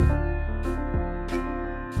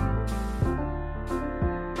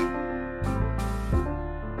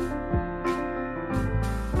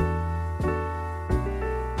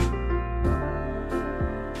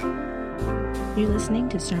listening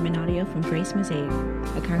to sermon audio from Grace Mosaic,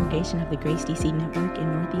 a congregation of the Grace DC Network in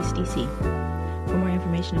Northeast DC. For more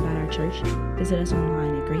information about our church, visit us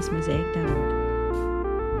online at gracemosaic.org.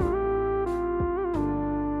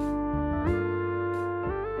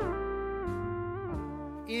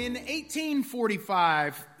 In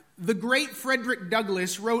 1845, the great Frederick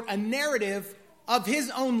Douglass wrote a narrative of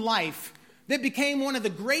his own life that became one of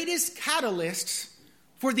the greatest catalysts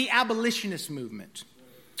for the abolitionist movement.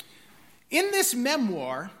 In this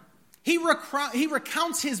memoir, he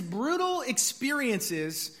recounts his brutal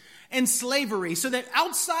experiences in slavery so that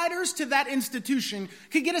outsiders to that institution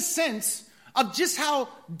could get a sense of just how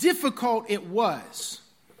difficult it was.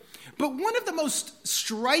 But one of the most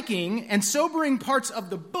striking and sobering parts of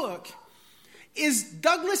the book is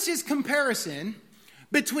Douglass's comparison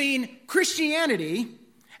between Christianity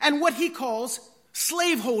and what he calls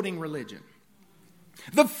slaveholding religion.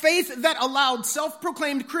 The faith that allowed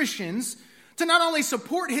self-proclaimed Christians to not only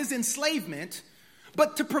support his enslavement,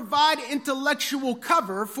 but to provide intellectual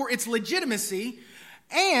cover for its legitimacy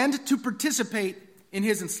and to participate in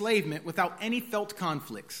his enslavement without any felt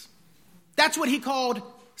conflicts. That's what he called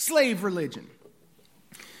slave religion.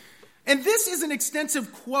 And this is an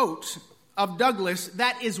extensive quote of Douglass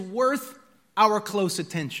that is worth our close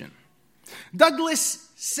attention. Douglass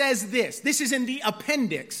says this. This is in the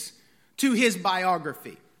appendix to his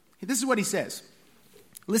biography. This is what he says.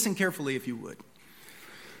 Listen carefully if you would.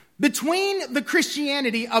 Between the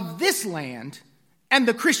Christianity of this land and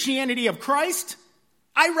the Christianity of Christ,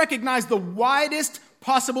 I recognize the widest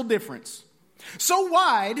possible difference. So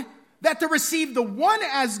wide that to receive the one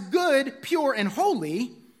as good, pure, and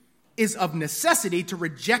holy is of necessity to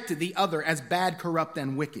reject the other as bad, corrupt,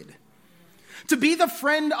 and wicked. To be the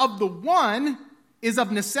friend of the one is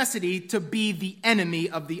of necessity to be the enemy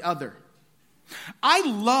of the other. I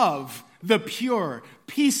love the pure,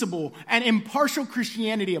 peaceable, and impartial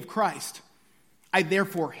Christianity of Christ. I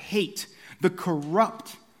therefore hate the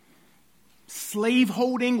corrupt,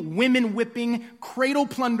 slave-holding, women-whipping,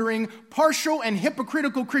 cradle-plundering, partial, and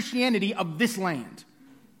hypocritical Christianity of this land.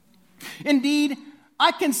 Indeed,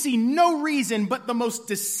 I can see no reason but the most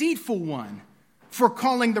deceitful one for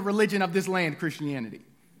calling the religion of this land Christianity.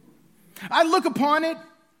 I look upon it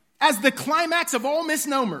as the climax of all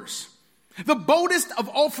misnomers, the boldest of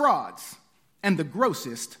all frauds, and the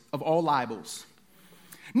grossest of all libels.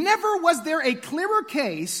 Never was there a clearer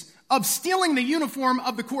case of stealing the uniform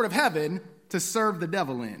of the court of heaven to serve the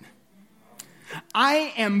devil in.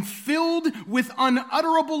 I am filled with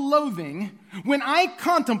unutterable loathing when I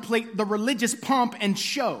contemplate the religious pomp and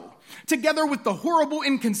show, together with the horrible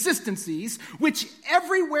inconsistencies which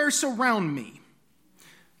everywhere surround me.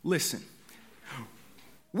 Listen,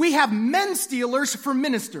 we have men stealers for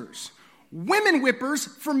ministers, women whippers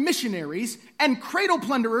for missionaries, and cradle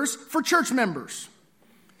plunderers for church members.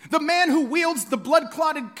 The man who wields the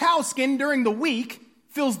blood-clotted cowskin during the week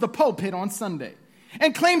fills the pulpit on Sunday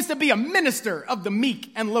and claims to be a minister of the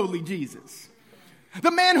meek and lowly Jesus.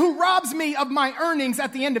 The man who robs me of my earnings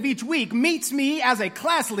at the end of each week meets me as a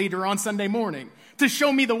class leader on Sunday morning to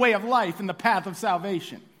show me the way of life and the path of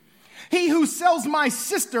salvation. He who sells my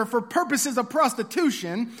sister for purposes of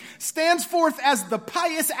prostitution stands forth as the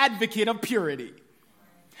pious advocate of purity.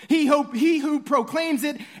 He who proclaims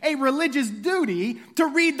it a religious duty to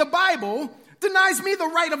read the Bible denies me the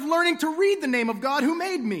right of learning to read the name of God who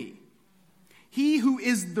made me. He who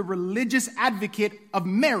is the religious advocate of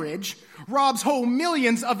marriage robs whole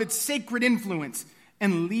millions of its sacred influence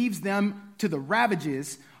and leaves them to the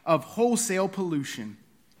ravages of wholesale pollution.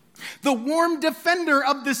 The warm defender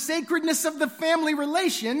of the sacredness of the family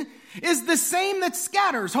relation is the same that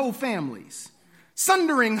scatters whole families,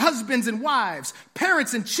 sundering husbands and wives,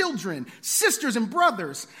 parents and children, sisters and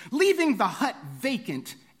brothers, leaving the hut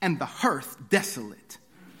vacant and the hearth desolate.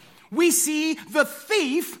 We see the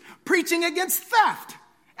thief preaching against theft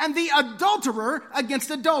and the adulterer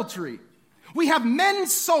against adultery. We have men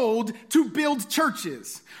sold to build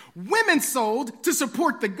churches, women sold to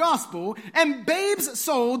support the gospel, and babes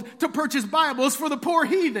sold to purchase Bibles for the poor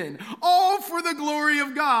heathen, all for the glory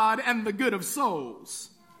of God and the good of souls.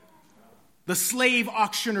 The slave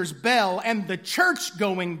auctioneer's bell and the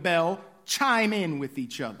church-going bell chime in with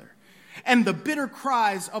each other, and the bitter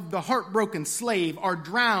cries of the heartbroken slave are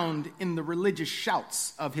drowned in the religious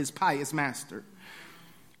shouts of his pious master.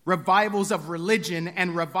 Revivals of religion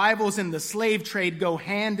and revivals in the slave trade go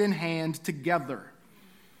hand in hand together.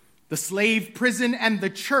 The slave prison and the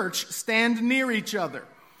church stand near each other.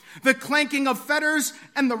 The clanking of fetters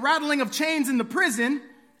and the rattling of chains in the prison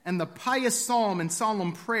and the pious psalm and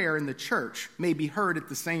solemn prayer in the church may be heard at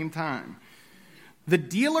the same time. The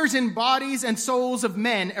dealers in bodies and souls of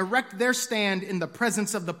men erect their stand in the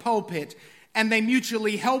presence of the pulpit, and they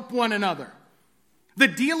mutually help one another. The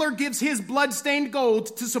dealer gives his blood-stained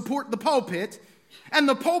gold to support the pulpit, and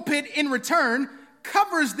the pulpit, in return,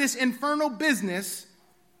 covers this infernal business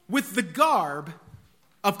with the garb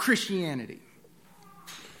of Christianity.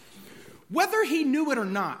 Whether he knew it or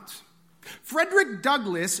not, Frederick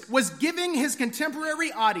Douglass was giving his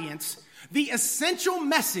contemporary audience the essential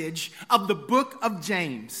message of the book of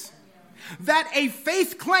James, that a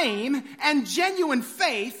faith claim and genuine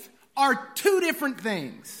faith are two different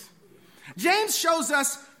things. James shows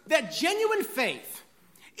us that genuine faith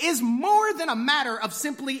is more than a matter of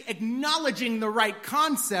simply acknowledging the right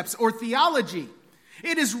concepts or theology.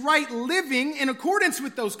 It is right living in accordance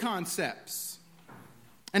with those concepts.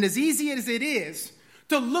 And as easy as it is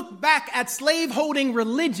to look back at slave-holding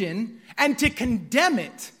religion and to condemn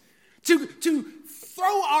it, to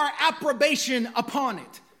throw our approbation upon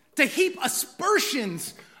it, to heap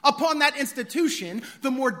aspersions upon that institution, the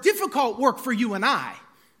more difficult work for you and I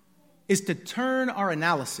is to turn our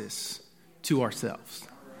analysis to ourselves.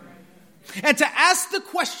 And to ask the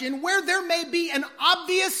question where there may be an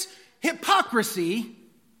obvious hypocrisy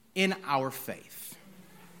in our faith.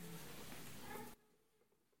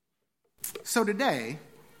 So today,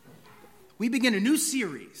 we begin a new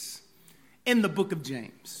series in the book of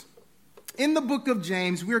James. In the book of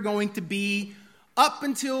James, we're going to be up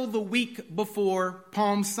until the week before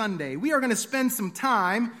Palm Sunday. We are going to spend some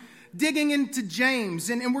time digging into James,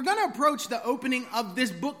 and we're going to approach the opening of this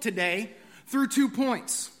book today through 2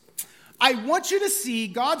 points. I want you to see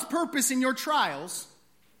God's purpose in your trials,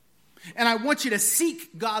 and I want you to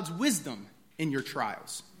seek God's wisdom in your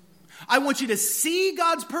trials. I want you to see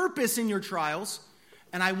God's purpose in your trials,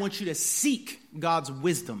 and I want you to seek God's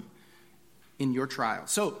wisdom in your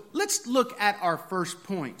trials. So let's look at our first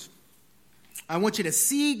point. I want you to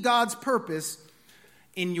see God's purpose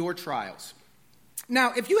in your trials.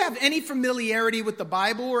 Now, if you have any familiarity with the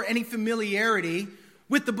Bible or any familiarity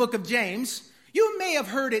with the book of James, you may have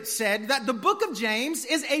heard it said that the book of James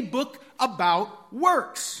is a book about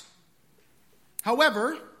works.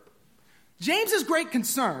 However, James's great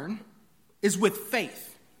concern is with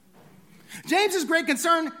faith. James's great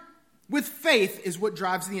concern with faith is what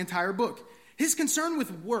drives the entire book. His concern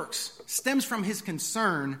with works stems from his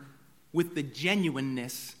concern with the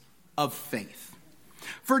genuineness of faith.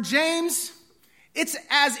 For James, it's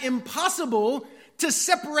as impossible to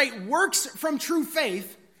separate works from true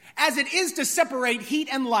faith as it is to separate heat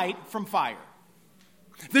and light from fire.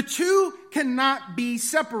 The two cannot be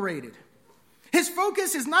separated. His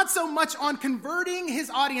focus is not so much on converting his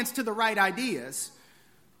audience to the right ideas,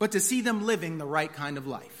 but to see them living the right kind of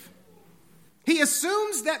life. He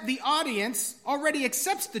assumes that the audience already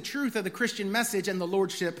accepts the truth of the Christian message and the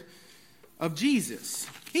lordship of Jesus.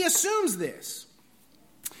 He assumes this.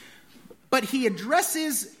 But he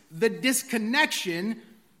addresses the disconnection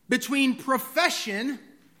between profession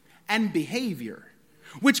and behavior,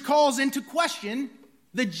 which calls into question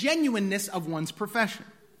the genuineness of one's profession.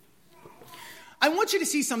 I want you to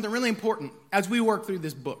see something really important as we work through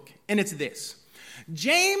this book, and it's this.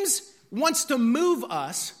 James wants to move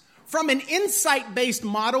us from an insight-based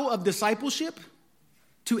model of discipleship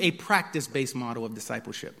to a practice-based model of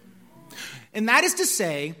discipleship. And that is to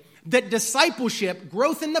say that discipleship,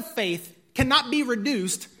 growth in the faith, cannot be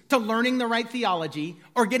reduced to learning the right theology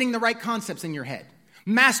or getting the right concepts in your head.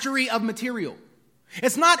 Mastery of material.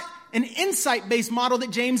 It's not an insight-based model that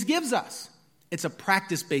James gives us. It's a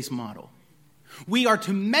practice-based model. We are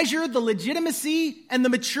to measure the legitimacy and the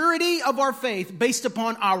maturity of our faith based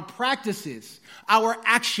upon our practices, our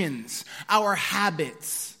actions, our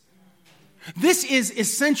habits. This is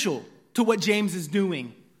essential to what James is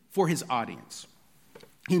doing for his audience.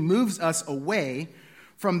 He moves us away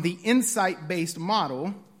from the insight-based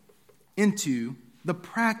model into the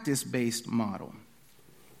practice-based model.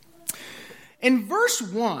 In verse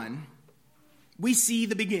 1, we see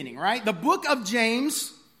the beginning, right? The book of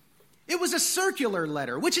James, it was a circular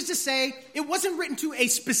letter, which is to say, it wasn't written to a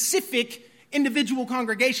specific individual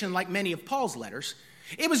congregation like many of Paul's letters.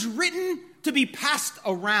 It was written to be passed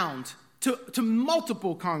around to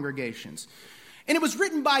multiple congregations. And it was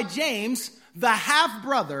written by James, the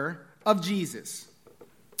half-brother of Jesus.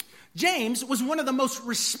 James was one of the most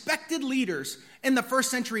respected leaders in the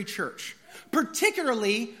first century church,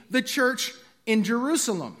 particularly the church in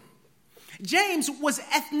Jerusalem. James was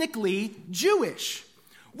ethnically Jewish,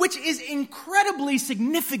 which is incredibly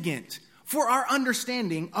significant for our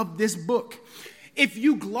understanding of this book. If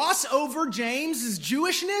you gloss over James's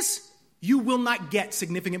Jewishness, you will not get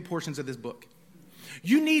significant portions of this book.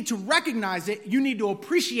 You need to recognize it. You need to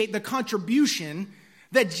appreciate the contribution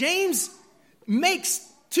that James makes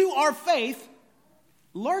to our faith,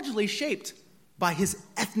 largely shaped by his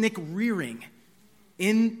ethnic rearing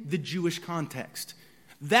in the Jewish context.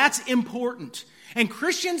 That's important. And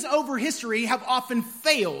Christians over history have often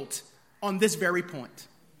failed on this very point.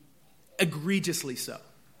 Egregiously so.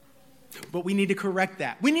 But we need to correct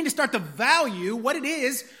that. We need to start to value what it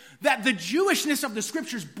is that the Jewishness of the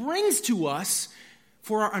Scriptures brings to us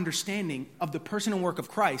for our understanding of the person and work of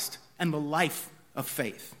Christ and the life of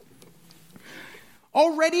faith.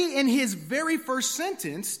 Already in his very first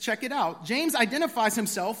sentence, check it out, James identifies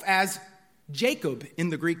himself as Jacob in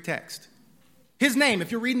the Greek text. His name,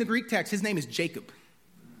 if you're reading the Greek text, his name is Jacob.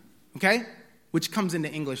 Okay? Which comes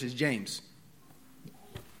into English as James.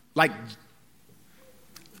 Like,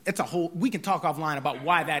 it's a whole, we can talk offline about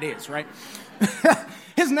why that is, right?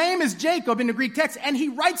 His name is Jacob in the Greek text, and he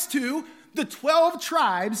writes to the 12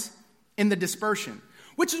 tribes in the dispersion,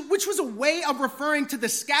 which was a way of referring to the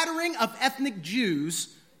scattering of ethnic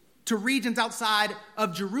Jews to regions outside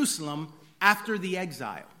of Jerusalem after the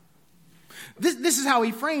exile. This is how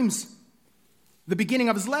he frames the beginning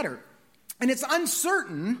of his letter. And it's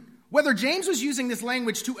uncertain whether James was using this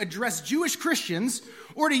language to address Jewish Christians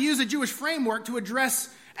or to use a Jewish framework to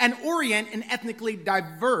address and orient an ethnically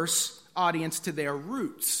diverse audience to their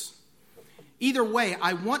roots. Either way,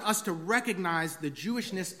 I want us to recognize the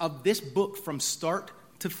Jewishness of this book from start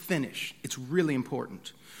to finish. It's really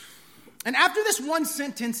important. And after this one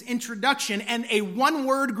sentence introduction and a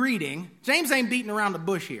one-word greeting, James ain't beating around the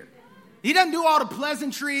bush here. He doesn't do all the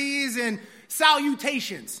pleasantries and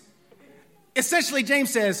salutations. Essentially,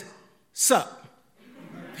 James says, "Sup."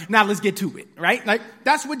 Now let's get to it, right? Like,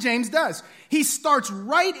 that's what James does. He starts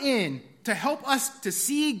right in to help us to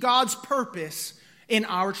see God's purpose in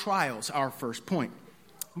our trials, our first point.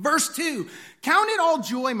 Verse 2, "Count it all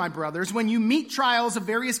joy, my brothers, when you meet trials of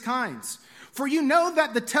various kinds, for you know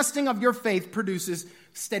that the testing of your faith produces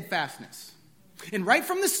steadfastness." And right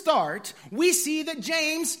from the start, we see that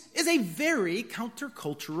James is a very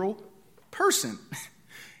countercultural person.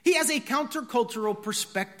 He has a countercultural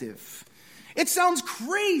perspective. It sounds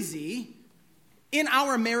crazy in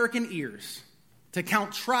our American ears to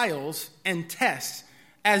count trials and tests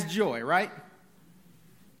as joy, right?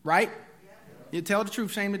 Right? You tell the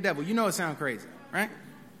truth, shame the devil. You know it sounds crazy, right?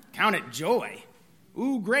 Count it joy.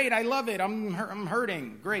 Ooh, great, I love it. I'm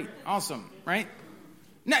hurting. Great, awesome, right?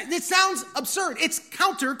 Now, it sounds absurd. It's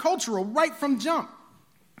countercultural right from jump.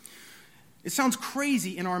 It sounds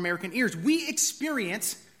crazy in our American ears. We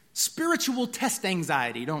experience spiritual test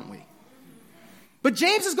anxiety, don't we? But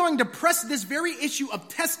James is going to press this very issue of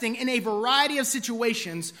testing in a variety of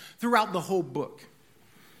situations throughout the whole book.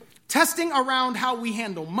 Testing around how we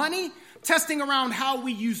handle money, testing around how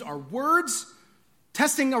we use our words,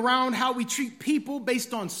 testing around how we treat people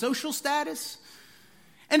based on social status.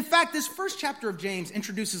 In fact, this first chapter of James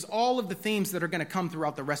introduces all of the themes that are going to come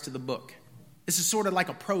throughout the rest of the book. This is sort of like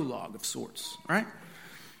a prologue of sorts, right?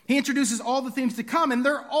 He introduces all the themes to come, and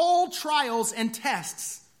they're all trials and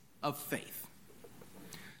tests of faith.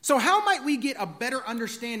 So how might we get a better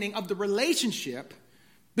understanding of the relationship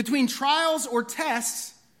between trials or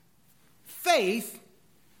tests, faith,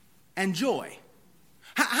 and joy?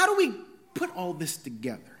 How do we put all this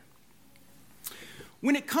together?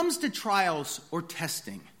 When it comes to trials or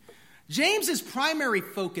testing, James's primary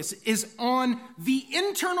focus is on the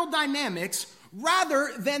internal dynamics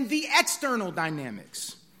rather than the external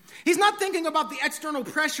dynamics. He's not thinking about the external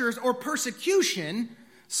pressures or persecution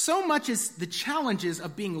so much as the challenges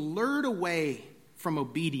of being lured away from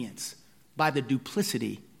obedience by the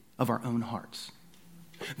duplicity of our own hearts.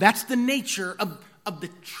 That's the nature of the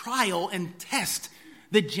trial and test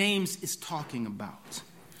that James is talking about.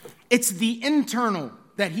 It's the internal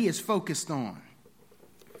that he is focused on.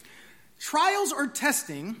 Trials or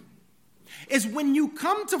testing is when you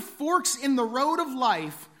come to forks in the road of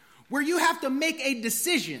life where you have to make a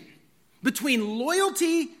decision between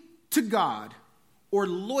loyalty to God or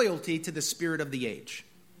loyalty to the spirit of the age.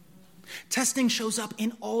 Testing shows up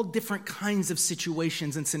in all different kinds of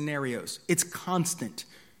situations and scenarios. It's constant,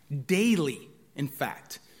 daily, in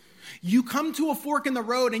fact. You come to a fork in the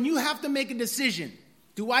road and you have to make a decision.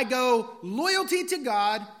 Do I go loyalty to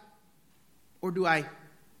God or do I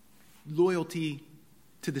loyalty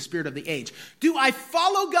to the spirit of the age? Do I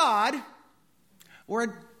follow God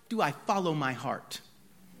or do I follow my heart?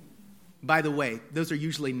 By the way, those are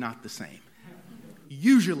usually not the same.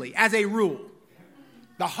 Usually, as a rule.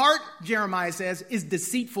 The heart, Jeremiah says, is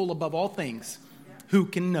deceitful above all things. Who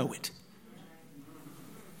can know it?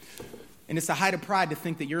 And it's a height of pride to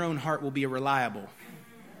think that your own heart will be reliable.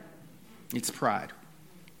 It's pride.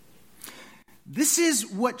 This is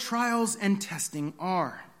what trials and testing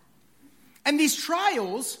are. And these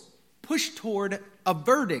trials push toward a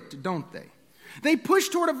verdict, don't they? They push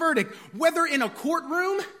toward a verdict, whether in a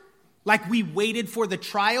courtroom, like we waited for the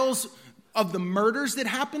trials of the murders that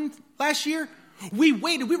happened last year. We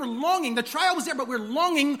waited, we were longing, the trial was there, but we're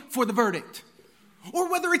longing for the verdict. Or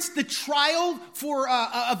whether it's the trial for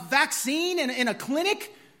a vaccine in a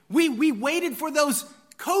clinic, we waited for those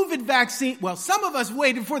COVID vaccine. Well, some of us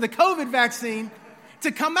waited for the COVID vaccine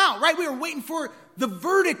to come out, right? We were waiting for the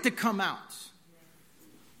verdict to come out.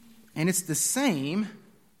 And it's the same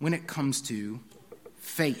when it comes to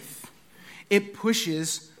faith. It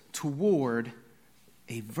pushes toward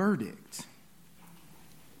a verdict.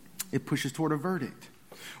 It pushes toward a verdict.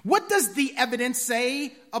 What does the evidence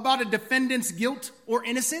say about a defendant's guilt or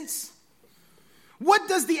innocence? What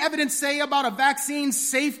does the evidence say about a vaccine's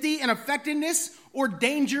safety and effectiveness or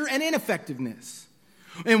danger and ineffectiveness?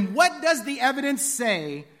 And what does the evidence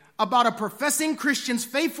say about a professing Christian's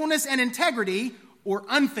faithfulness and integrity or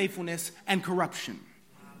unfaithfulness and corruption?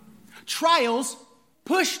 Trials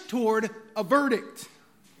push toward a verdict.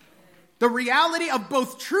 The reality of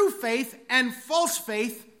both true faith and false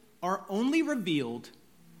faith are only revealed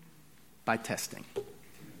by testing.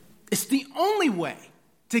 It's the only way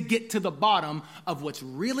to get to the bottom of what's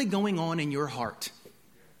really going on in your heart.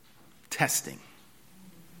 Testing.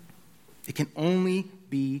 It can only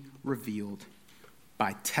be revealed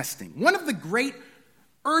by testing. One of the great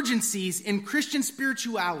urgencies in Christian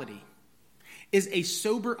spirituality is a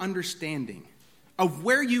sober understanding of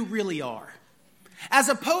where you really are, as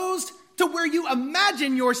opposed to where you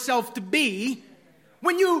imagine yourself to be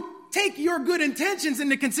when you take your good intentions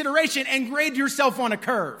into consideration and grade yourself on a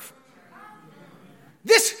curve.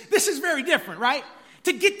 This is very different, right?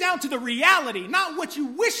 To get down to the reality, not what you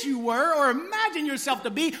wish you were or imagine yourself to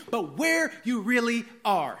be, but where you really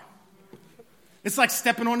are. It's like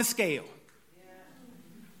stepping on a scale.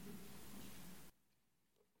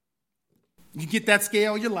 You get that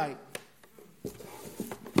scale, you're like,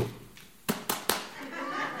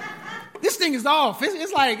 this thing is off.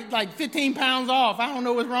 It's like 15 pounds off. I don't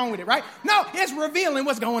know what's wrong with it, right? No, it's revealing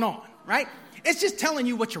what's going on, right? It's just telling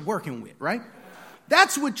you what you're working with, right?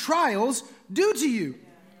 That's what trials do to you.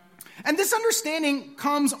 And this understanding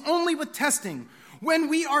comes only with testing, when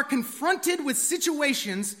we are confronted with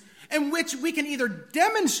situations in which we can either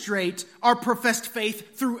demonstrate our professed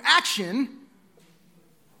faith through action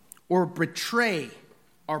or betray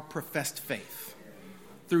our professed faith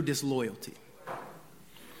through disloyalty.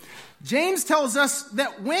 James tells us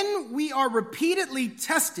that when we are repeatedly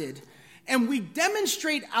tested and we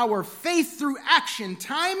demonstrate our faith through action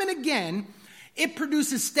time and again, it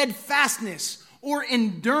produces steadfastness or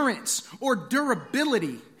endurance or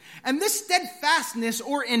durability. And this steadfastness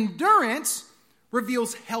or endurance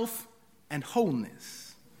reveals health and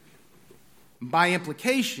wholeness. By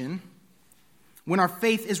implication, when our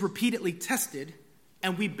faith is repeatedly tested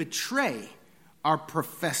and we betray our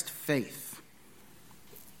professed faith,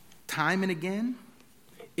 time and again,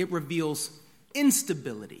 it reveals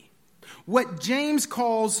instability, what James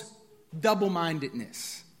calls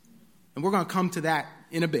double-mindedness. And we're going to come to that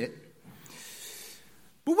in a bit.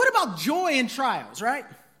 But what about joy in trials, right?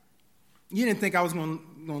 You didn't think I was going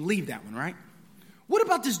to leave that one, right? What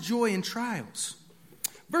about this joy in trials?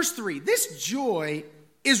 Verse 3, this joy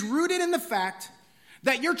is rooted in the fact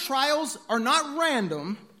that your trials are not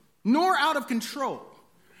random nor out of control.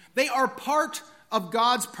 They are part of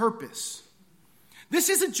God's purpose. This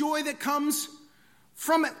is a joy that comes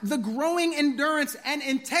from the growing endurance and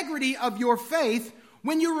integrity of your faith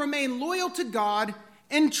when you remain loyal to God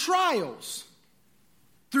in trials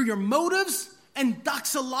through your motives and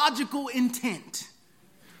doxological intent.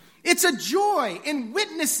 It's a joy in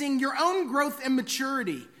witnessing your own growth and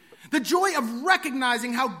maturity, the joy of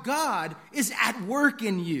recognizing how God is at work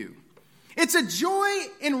in you. It's a joy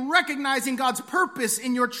in recognizing God's purpose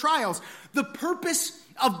in your trials, the purpose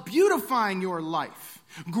of beautifying your life,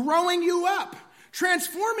 growing you up,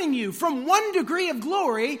 transforming you from one degree of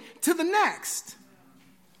glory to the next.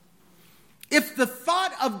 If the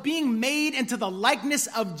thought of being made into the likeness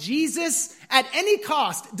of Jesus at any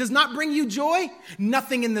cost does not bring you joy,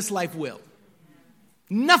 nothing in this life will.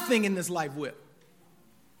 Nothing in this life will.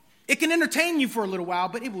 It can entertain you for a little while,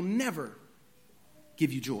 but it will never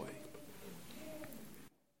give you joy.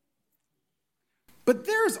 But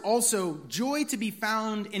there is also joy to be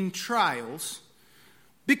found in trials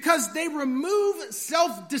because they remove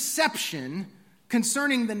self-deception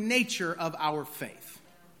concerning the nature of our faith.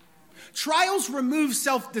 Trials remove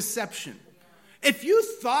self-deception. If you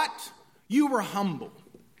thought you were humble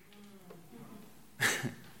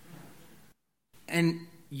and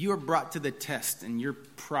you're brought to the test and your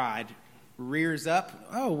pride rears up,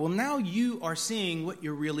 oh, well, now you are seeing what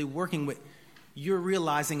you're really working with. You're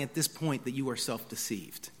realizing at this point that you are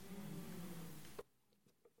self-deceived.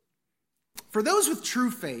 For those with true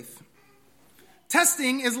faith,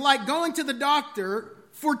 testing is like going to the doctor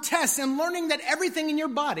for tests and learning that everything in your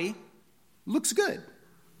body looks good.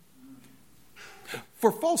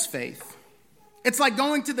 For false faith, it's like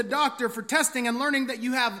going to the doctor for testing and learning that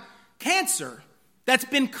you have cancer that's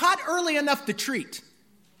been caught early enough to treat,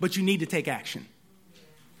 but you need to take action.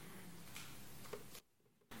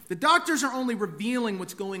 The doctors are only revealing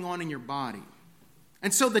what's going on in your body.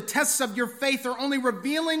 And so the tests of your faith are only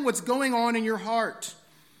revealing what's going on in your heart.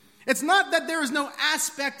 It's not that there is no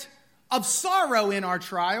aspect of sorrow in our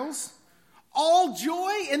trials. All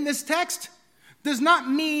joy in this text does not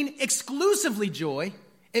mean exclusively joy.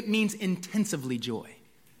 It means intensively joy.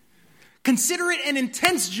 Consider it an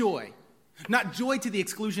intense joy, not joy to the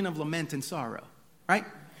exclusion of lament and sorrow, right?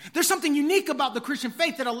 There's something unique about the Christian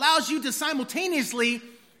faith that allows you to simultaneously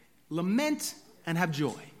lament and have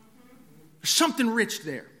joy. There's something rich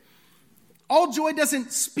there. All joy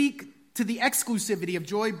doesn't speak to the exclusivity of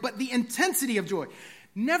joy, but the intensity of joy.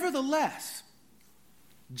 Nevertheless,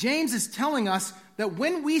 James is telling us that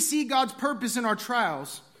when we see God's purpose in our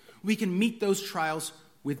trials, we can meet those trials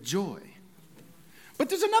with joy. But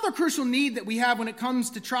there's another crucial need that we have when it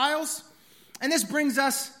comes to trials, and this brings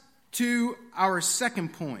us to our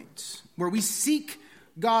second point, where we seek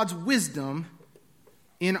God's wisdom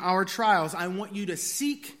in our trials. I want you to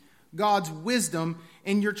seek God's wisdom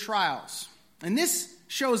in your trials. And this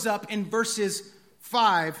shows up in verses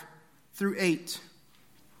 5 through 8.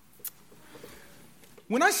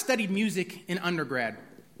 When I studied music in undergrad,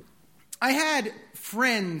 I had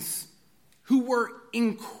friends who were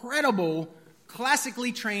incredible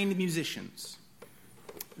classically trained musicians.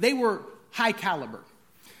 They were high caliber.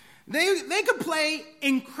 They could play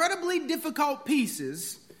incredibly difficult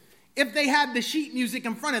pieces if they had the sheet music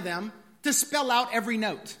in front of them to spell out every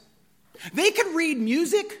note. They could read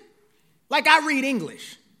music like I read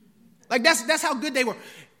English. Like that's how good they were.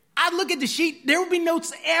 I'd look at the sheet, there would be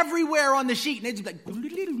notes everywhere on the sheet, and they'd just be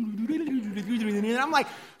like, and I'm like,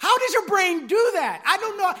 how does your brain do that? I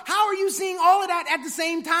don't know. How are you seeing all of that at the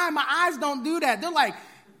same time? My eyes don't do that. They're like,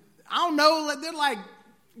 I don't know, they're like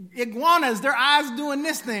iguanas, their eyes doing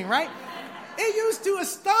this thing, right? It used to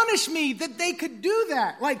astonish me that they could do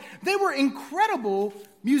that. Like, they were incredible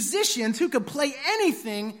musicians who could play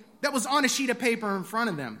anything that was on a sheet of paper in front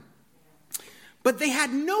of them. But they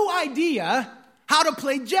had no idea how to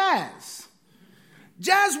play jazz.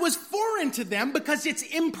 Jazz was foreign to them because it's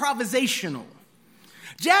improvisational.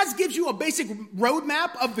 Jazz gives you a basic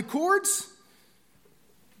roadmap of the chords,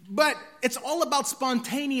 but it's all about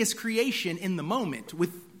spontaneous creation in the moment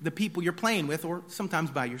with the people you're playing with, or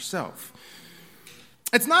sometimes by yourself.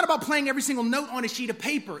 It's not about playing every single note on a sheet of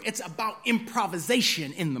paper. It's about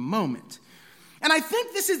improvisation in the moment. And I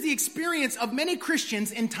think this is the experience of many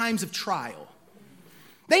Christians in times of trial.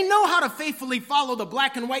 They know how to faithfully follow the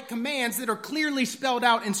black and white commands that are clearly spelled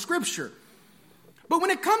out in Scripture. But when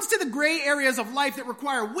it comes to the gray areas of life that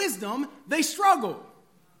require wisdom, they struggle.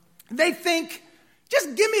 They think,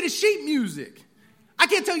 just give me the sheet music. I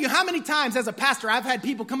can't tell you how many times as a pastor I've had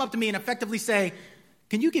people come up to me and effectively say,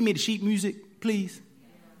 can you give me the sheet music, please?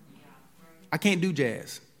 I can't do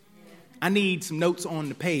jazz. I need some notes on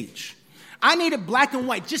the page. I need it black and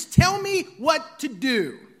white. Just tell me what to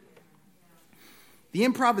do. The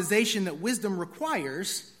improvisation that wisdom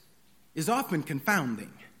requires is often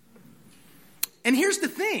confounding. And here's the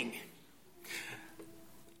thing.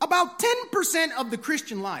 About 10% of the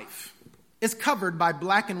Christian life is covered by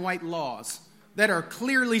black and white laws that are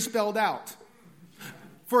clearly spelled out.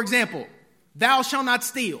 For example, thou shalt not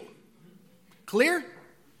steal. Clear?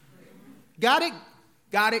 Got it?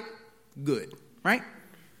 Got it? Good. Right?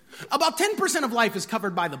 About 10% of life is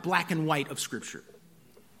covered by the black and white of Scripture.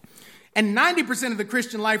 And 90% of the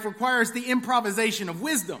Christian life requires the improvisation of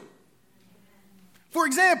wisdom. For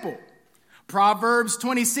example, Proverbs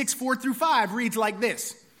 26, 4 through 5 reads like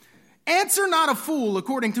this. Answer not a fool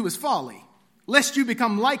according to his folly, lest you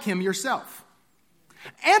become like him yourself.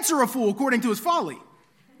 Answer a fool according to his folly,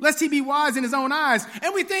 lest he be wise in his own eyes.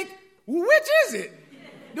 And we think, which is it?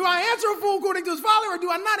 Do I answer a fool according to his folly, or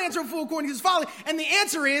do I not answer a fool according to his folly? And the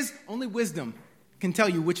answer is, only wisdom can tell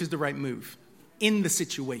you which is the right move in the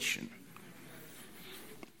situation.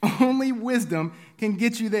 Only wisdom can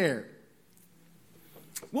get you there.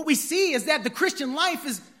 What we see is that the Christian life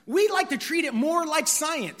is, we like to treat it more like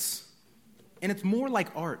science, and it's more like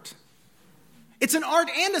art. It's an art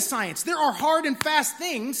and a science. There are hard and fast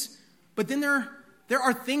things, but then there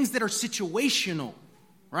are things that are situational.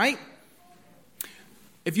 right?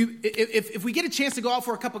 If we get a chance to go out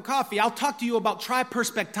for a cup of coffee, I'll talk to you about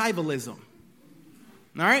triperspectivalism. All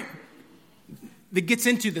right? That gets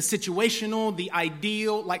into the situational, the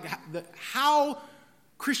ideal, like how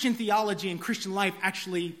Christian theology and Christian life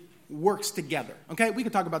actually works together. Okay? We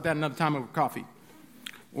can talk about that another time over coffee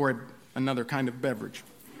or another kind of beverage.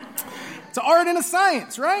 It's an art and a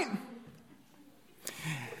science, right? And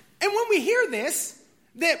when we hear this,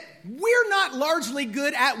 that we're not largely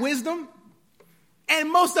good at wisdom,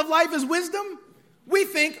 and most of life is wisdom, we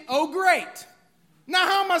think, oh, great. Now,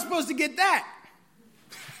 how am I supposed to get that?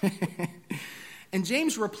 And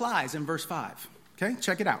James replies in verse 5. Okay,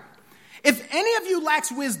 check it out. If any of you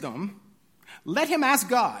lacks wisdom, let him ask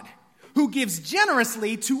God, who gives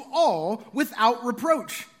generously to all without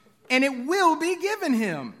reproach, and it will be given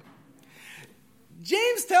him.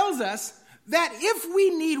 James tells us that if we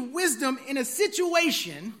need wisdom in a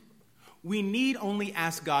situation, we need only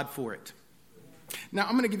ask God for it. Now,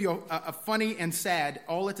 I'm going to give you a funny and sad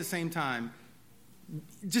all at the same time.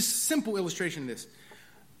 Just simple illustration of this.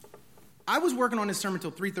 I was working on this sermon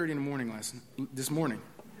until 3:30 in the morning this morning.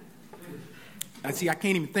 I can't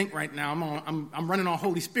even think right now. I'm running on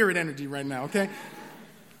Holy Spirit energy right now, okay?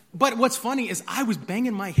 But what's funny is I was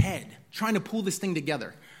banging my head trying to pull this thing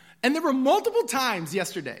together. And there were multiple times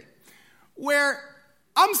yesterday where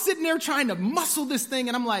I'm sitting there trying to muscle this thing,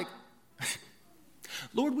 and I'm like,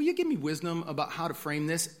 Lord, will you give me wisdom about how to frame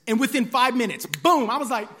this? And within 5 minutes, boom, I was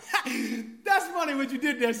like, that's funny what you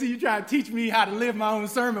did there. See, you trying to teach me how to live my own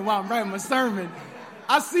sermon while I'm writing my sermon.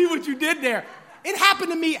 I see what you did there. It happened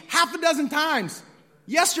to me half a dozen times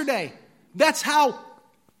yesterday. That's how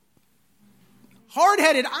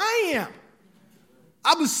hard-headed I am.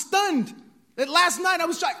 I was stunned that last night I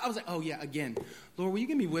was like, oh yeah, again. Lord, will you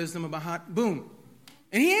give me wisdom about how, boom.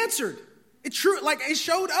 And he answered. It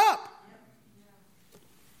showed up.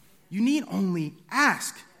 You need only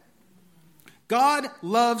ask. God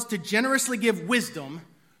loves to generously give wisdom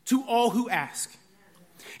to all who ask.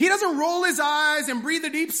 He doesn't roll his eyes and breathe a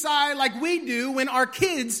deep sigh like we do when our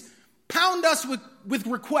kids pound us with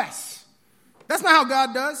requests. That's not how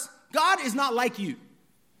God does. God is not like you.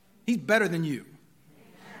 He's better than you.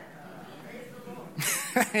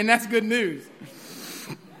 And that's good news.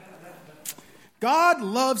 God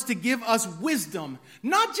loves to give us wisdom,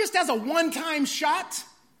 not just as a one-time shot,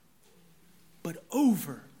 but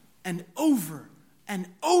over and over and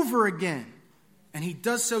over again. And he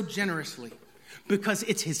does so generously because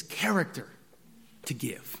it's his character to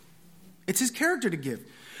give. It's his character to give.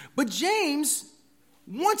 But James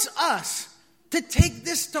wants us to take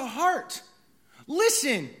this to heart.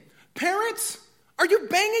 Listen, parents, are you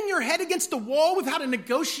banging your head against the wall with how to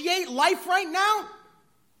negotiate life right now?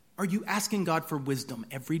 Are you asking God for wisdom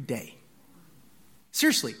every day?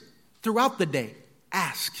 Seriously, throughout the day,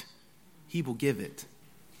 ask. He will give it.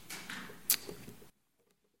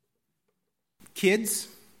 Kids,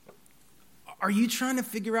 are you trying to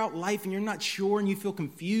figure out life and you're not sure and you feel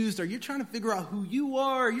confused? Are you trying to figure out who you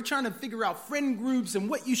are? Are you trying to figure out friend groups and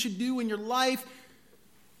what you should do in your life?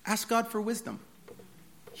 Ask God for wisdom.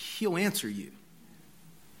 He'll answer you.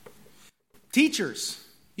 Teachers,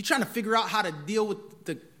 you trying to figure out how to deal with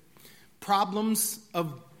the problems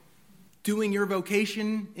of doing your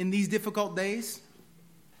vocation in these difficult days?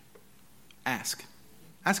 Ask.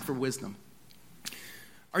 Ask for wisdom.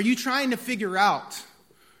 Are you trying to figure out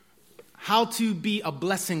how to be a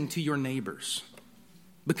blessing to your neighbors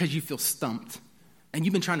because you feel stumped and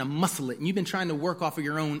you've been trying to muscle it and you've been trying to work off of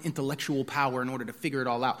your own intellectual power in order to figure it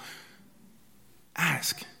all out?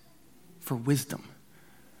 Ask for wisdom.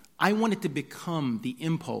 I want it to become the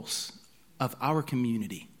impulse of our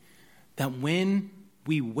community that when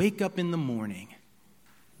we wake up in the morning,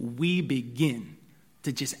 we begin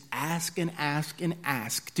to just ask and ask and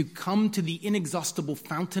ask to come to the inexhaustible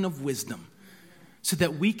fountain of wisdom so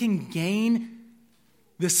that we can gain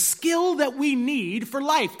the skill that we need for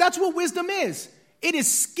life. That's what wisdom is. It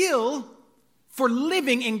is skill for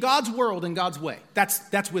living in God's world and God's way.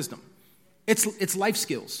 That's wisdom. It's life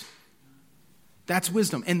skills. That's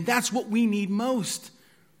wisdom. And that's what we need most.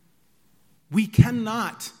 We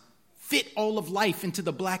cannot fit all of life into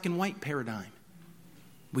the black and white paradigm.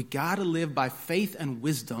 We got to live by faith and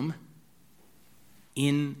wisdom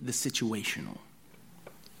in the situational.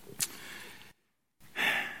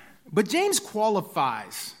 But James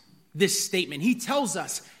qualifies this statement. He tells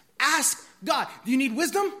us, ask God. Do you need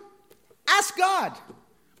wisdom? Ask God.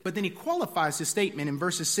 But then he qualifies his statement in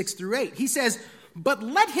verses 6 through 8. He says, but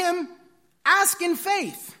let him ask in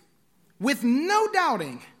faith with no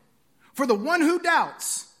doubting. For the one who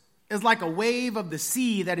doubts is like a wave of the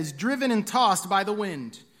sea that is driven and tossed by the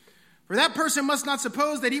wind. For that person must not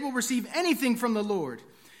suppose that he will receive anything from the Lord.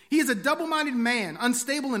 He is a double-minded man,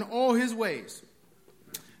 unstable in all his ways.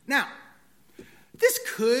 Now, this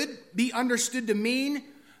could be understood to mean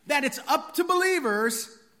that it's up to believers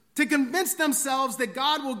to convince themselves that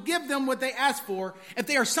God will give them what they ask for if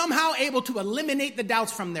they are somehow able to eliminate the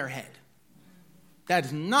doubts from their head. That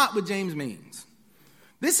is not what James means.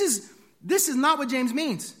 This is not what James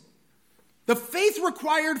means. The faith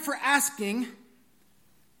required for asking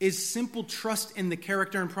is simple trust in the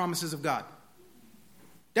character and promises of God.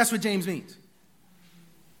 That's what James means.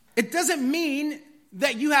 It doesn't mean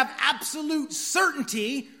that you have absolute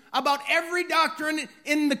certainty about every doctrine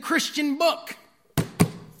in the Christian book.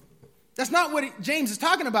 That's not what James is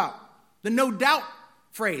talking about, the no doubt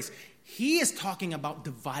phrase. He is talking about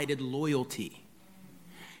divided loyalty.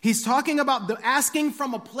 He's talking about the asking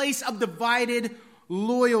from a place of divided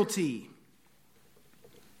loyalty.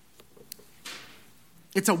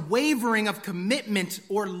 It's a wavering of commitment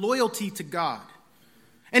or loyalty to God.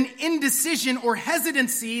 An indecision or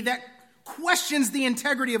hesitancy that questions the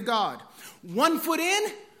integrity of God. 1 foot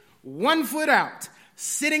in, 1 foot out.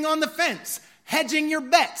 Sitting on the fence, hedging your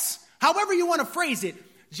bets. However you want to phrase it,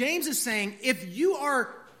 James is saying if you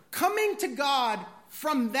are coming to God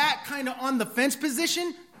from that kind of on the fence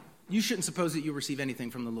position, you shouldn't suppose that you'll receive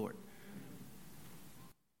anything from the Lord.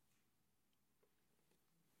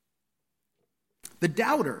 The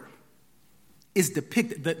doubter is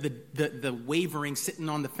depicted, the wavering, sitting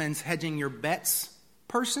on the fence, hedging your bets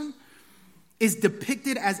person is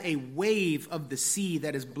depicted as a wave of the sea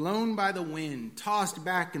that is blown by the wind, tossed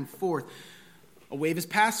back and forth. A wave is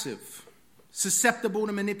passive, susceptible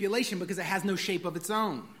to manipulation because it has no shape of its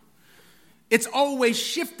own. It's always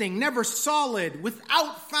shifting, never solid,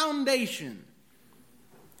 without foundation.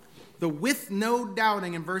 The with no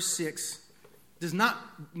doubting in verse 6 does not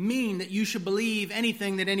mean that you should believe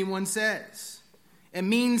anything that anyone says. It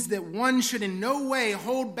means that one should in no way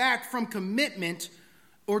hold back from commitment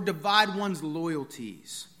or divide one's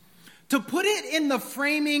loyalties. To put it in the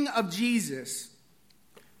framing of Jesus,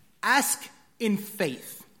 ask in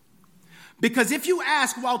faith. Because if you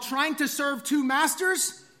ask while trying to serve two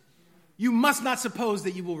masters, you must not suppose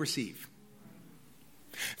that you will receive.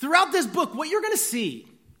 Throughout this book, what you're going to see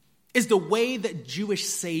is the way that Jewish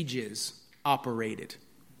sages operated.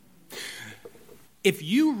 If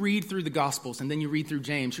you read through the Gospels and then you read through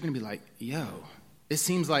James, you're going to be like, yo, it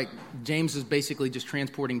seems like James is basically just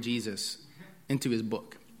transporting Jesus into his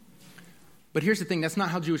book. But here's the thing, that's not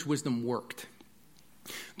how Jewish wisdom worked.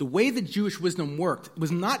 The way that Jewish wisdom worked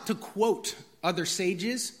was not to quote other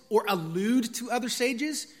sages or allude to other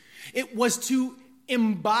sages. It was to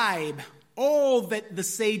imbibe all that the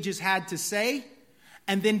sages had to say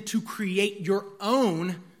and then to create your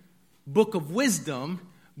own book of wisdom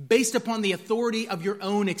based upon the authority of your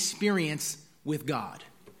own experience with God.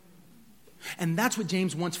 And that's what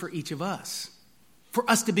James wants for each of us. For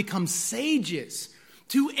us to become sages,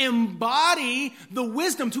 to embody the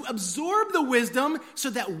wisdom, to absorb the wisdom so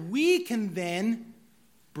that we can then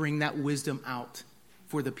bring that wisdom out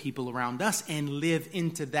for the people around us and live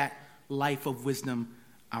into that life of wisdom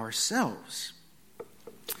ourselves.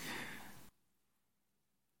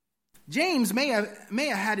 James may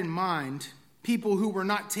have had in mind people who were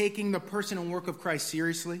not taking the person and work of Christ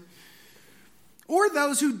seriously, or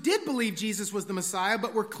those who did believe Jesus was the Messiah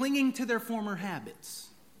but were clinging to their former habits.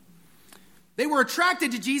 They were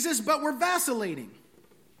attracted to Jesus but were vacillating.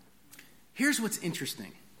 Here's what's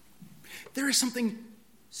interesting. There is something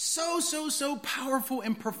so powerful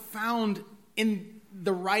and profound in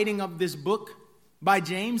the writing of this book by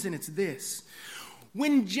James, and it's this.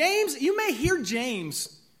 When James, you may hear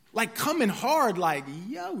James like coming hard, like,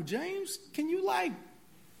 yo, James, can you like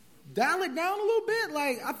dial it down a little bit?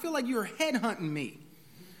 Like, I feel like you're headhunting me.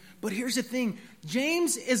 But here's the thing.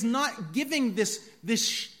 James is not giving this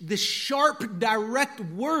sharp, direct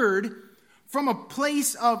word from a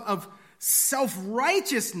place of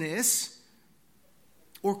self-righteousness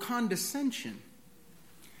or condescension.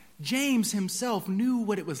 James himself knew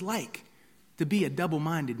what it was like to be a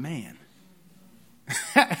double-minded man.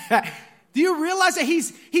 Do you realize that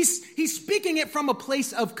he's speaking it from a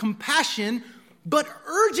place of compassion, but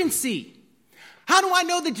urgency? How do I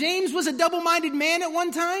know that James was a double-minded man at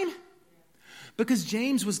one time? Because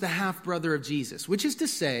James was the half-brother of Jesus, which is to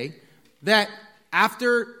say that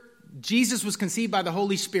after Jesus was conceived by the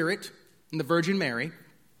Holy Spirit and the Virgin Mary,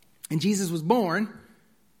 and Jesus was born,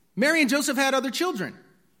 Mary and Joseph had other children.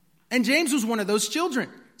 And James was one of those children.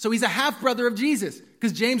 So he's a half-brother of Jesus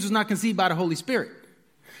because James was not conceived by the Holy Spirit.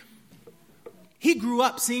 He grew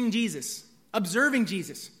up seeing Jesus, observing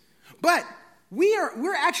Jesus. But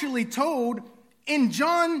we're actually told in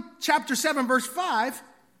John chapter 7, verse 5,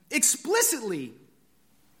 explicitly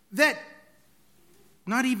that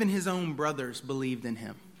not even his own brothers believed in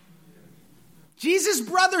him. Jesus'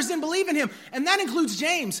 brothers didn't believe in him, and that includes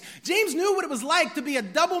James. James knew what it was like to be a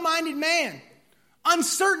double-minded man,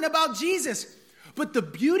 uncertain about Jesus. But the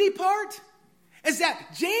beauty part is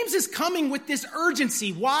that James is coming with this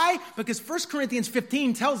urgency. Why? Because 1 Corinthians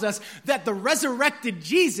 15 tells us that the resurrected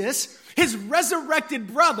Jesus, his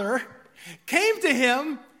resurrected brother, came to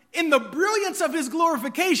him in the brilliance of his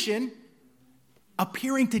glorification,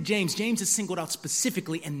 appearing to James. James is singled out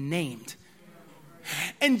specifically and named.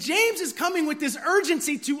 And James is coming with this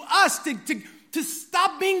urgency to us to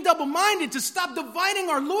stop being double-minded, to stop dividing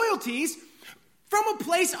our loyalties from a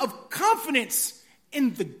place of confidence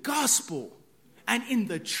in the gospel and in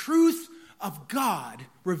the truth of God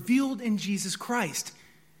revealed in Jesus Christ.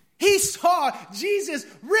 He saw Jesus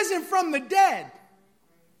risen from the dead.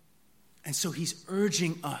 And so he's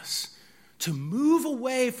urging us to move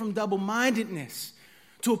away from double-mindedness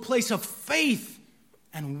to a place of faith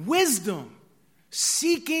and wisdom,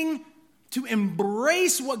 seeking to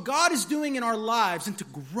embrace what God is doing in our lives and to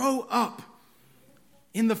grow up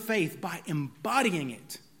in the faith by embodying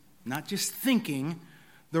it, not just thinking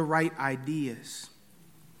the right ideas.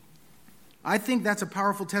 I think that's a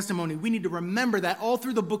powerful testimony. We need to remember that all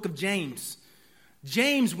through the book of James.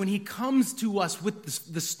 James, when he comes to us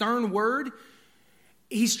with the stern word,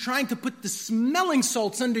 he's trying to put the smelling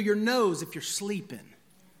salts under your nose if you're sleeping.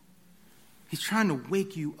 He's trying to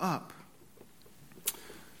wake you up.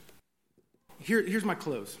 Here's my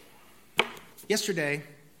close. Yesterday,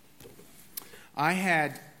 I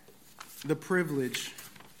had the privilege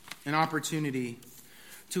and opportunity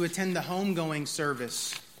to attend the homegoing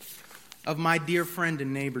service of my dear friend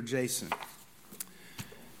and neighbor, Jason.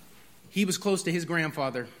 He was close to his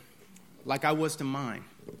grandfather, like I was to mine.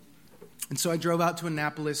 And so I drove out to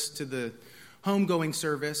Annapolis to the homegoing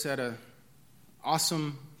service at an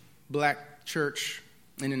awesome black church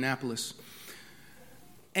in Annapolis.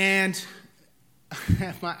 And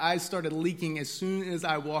my eyes started leaking as soon as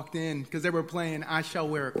I walked in because they were playing I Shall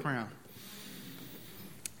Wear a Crown.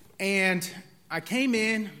 And I came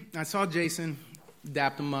in, I saw Jason,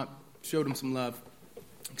 dapped him up, showed him some love,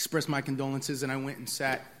 expressed my condolences, and I went and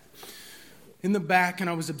sat in the back and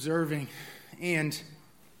I was observing. And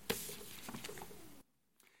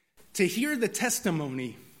to hear the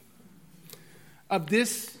testimony of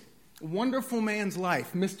this wonderful man's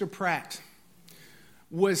life, Mr. Pratt,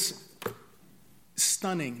 was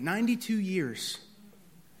stunning. 92 years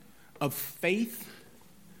of faith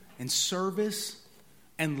and service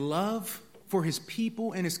and love for his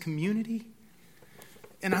people and his community.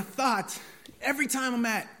 And I thought, every time I'm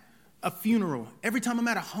at a funeral, every time I'm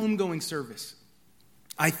at a homegoing service,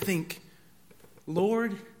 I think,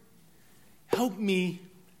 Lord, help me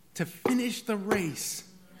to finish the race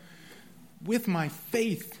with my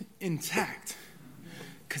faith intact.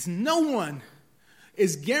 Because no one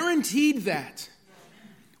is guaranteed that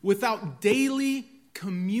without daily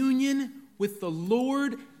communion with the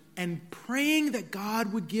Lord and praying that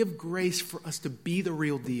God would give grace for us to be the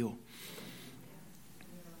real deal.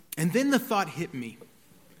 And then the thought hit me.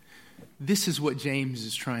 This is what James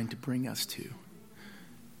is trying to bring us to.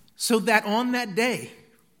 So that on that day,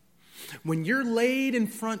 when you're laid in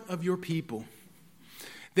front of your people,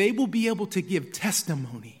 they will be able to give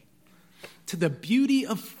testimony to the beauty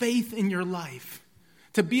of faith in your life.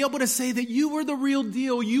 To be able to say that you were the real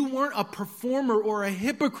deal. You weren't a performer or a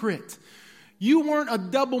hypocrite. You weren't a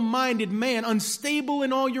double-minded man, unstable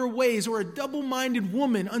in all your ways, or a double-minded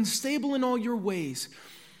woman, unstable in all your ways.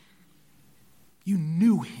 You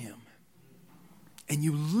knew him, and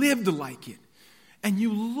you lived like it, and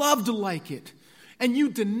you loved like it, and you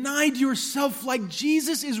denied yourself like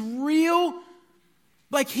Jesus is real,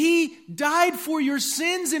 like he died for your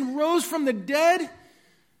sins and rose from the dead.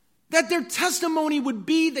 That their testimony would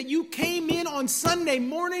be that you came in on Sunday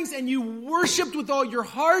mornings and you worshiped with all your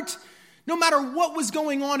heart, no matter what was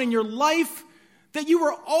going on in your life, that you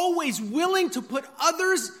were always willing to put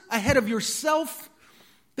others ahead of yourself,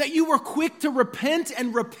 that you were quick to repent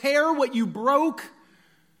and repair what you broke,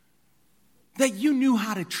 that you knew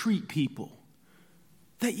how to treat people,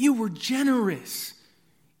 that you were generous,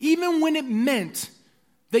 even when it meant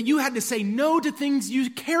that you had to say no to things you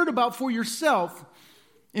cared about for yourself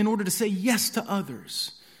in order to say yes to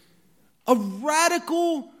others. A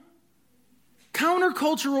radical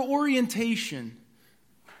countercultural orientation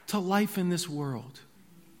to life in this world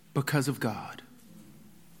because of God.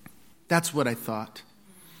 That's what I thought.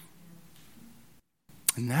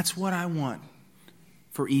 And that's what I want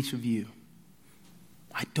for each of you.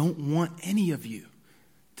 I don't want any of you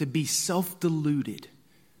to be self-deluded,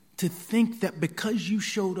 to think that because you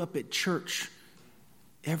showed up at church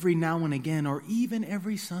every now and again, or even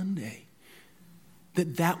every Sunday,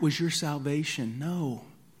 that was your salvation. No.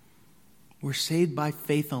 We're saved by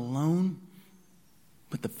faith alone,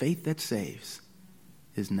 but the faith that saves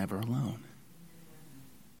is never alone.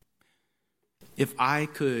 If I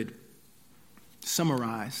could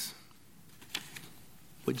summarize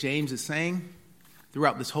what James is saying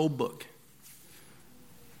throughout this whole book,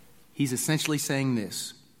 he's essentially saying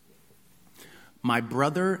this: my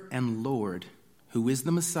brother and Lord, who is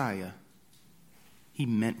the Messiah, he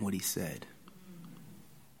meant what he said.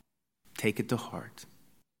 Take it to heart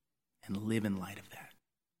and live in light of that.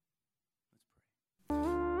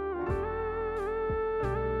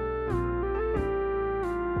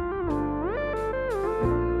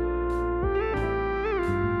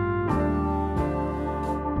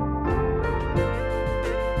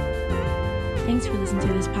 Thanks for listening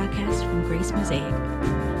to this podcast from Grace Mosaic.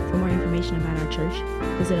 For more information about our church,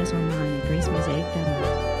 visit us online at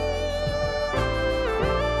gracemosaic.org.